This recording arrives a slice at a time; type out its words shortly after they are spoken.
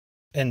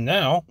And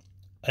now,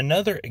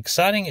 another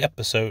exciting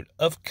episode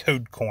of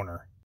Code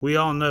Corner. We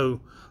all know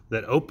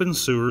that open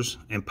sewers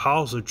and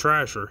piles of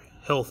trash are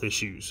health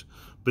issues.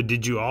 But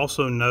did you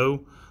also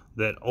know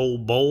that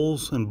old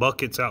bowls and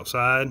buckets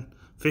outside,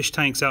 fish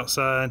tanks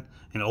outside,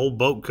 and old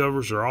boat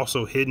covers are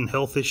also hidden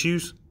health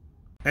issues?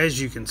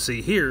 As you can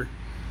see here,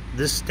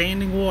 this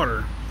standing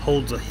water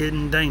holds a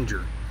hidden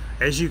danger.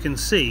 As you can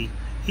see,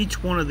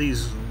 each one of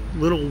these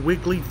little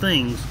wiggly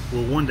things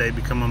will one day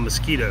become a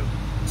mosquito.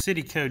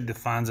 City Code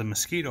defines a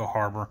mosquito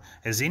harbor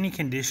as any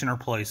condition or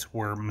place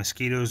where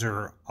mosquitoes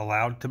are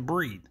allowed to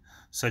breed,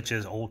 such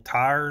as old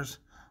tires,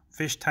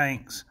 fish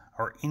tanks,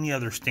 or any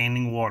other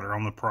standing water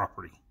on the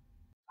property.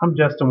 I'm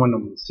Justin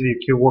Wyndham with the City of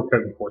Kilgore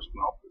Code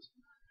Enforcement Office,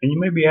 and you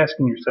may be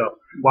asking yourself,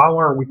 why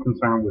are we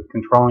concerned with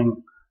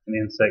controlling an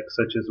insect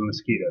such as a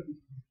mosquito?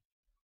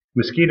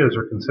 Mosquitoes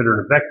are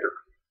considered a vector.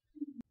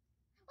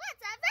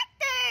 What's a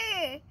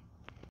vector?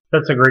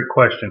 That's a great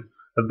question.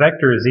 A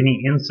vector is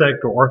any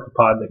insect or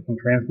arthropod that can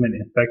transmit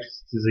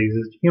infectious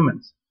diseases to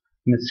humans.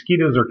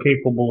 Mosquitoes are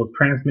capable of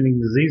transmitting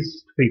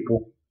diseases to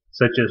people,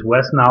 such as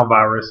West Nile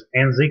virus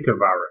and Zika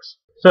virus.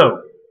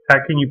 So,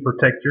 how can you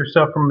protect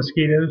yourself from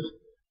mosquitoes?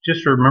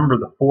 Just remember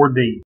the 4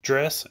 Ds.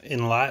 Dress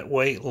in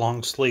lightweight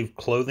long-sleeve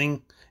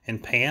clothing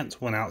and pants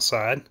when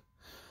outside.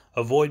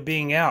 Avoid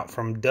being out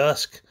from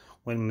dusk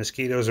when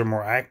mosquitoes are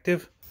more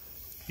active.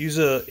 Use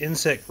an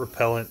insect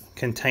repellent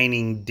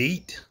containing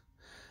DEET.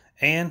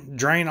 And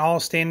drain all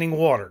standing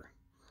water.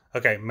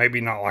 Okay,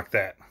 maybe not like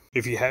that.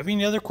 If you have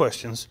any other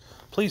questions,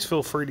 please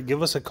feel free to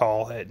give us a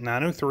call at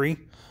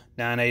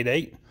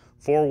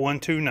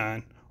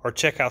 903-988-4129 or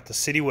check out the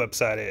city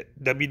website at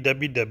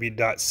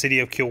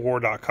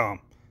www.cityofkilgore.com.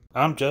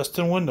 I'm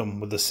Justin Wyndham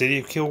with the City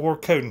of Kilgore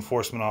Code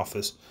Enforcement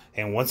Office,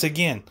 and once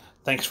again,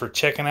 thanks for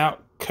checking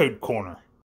out Code Corner.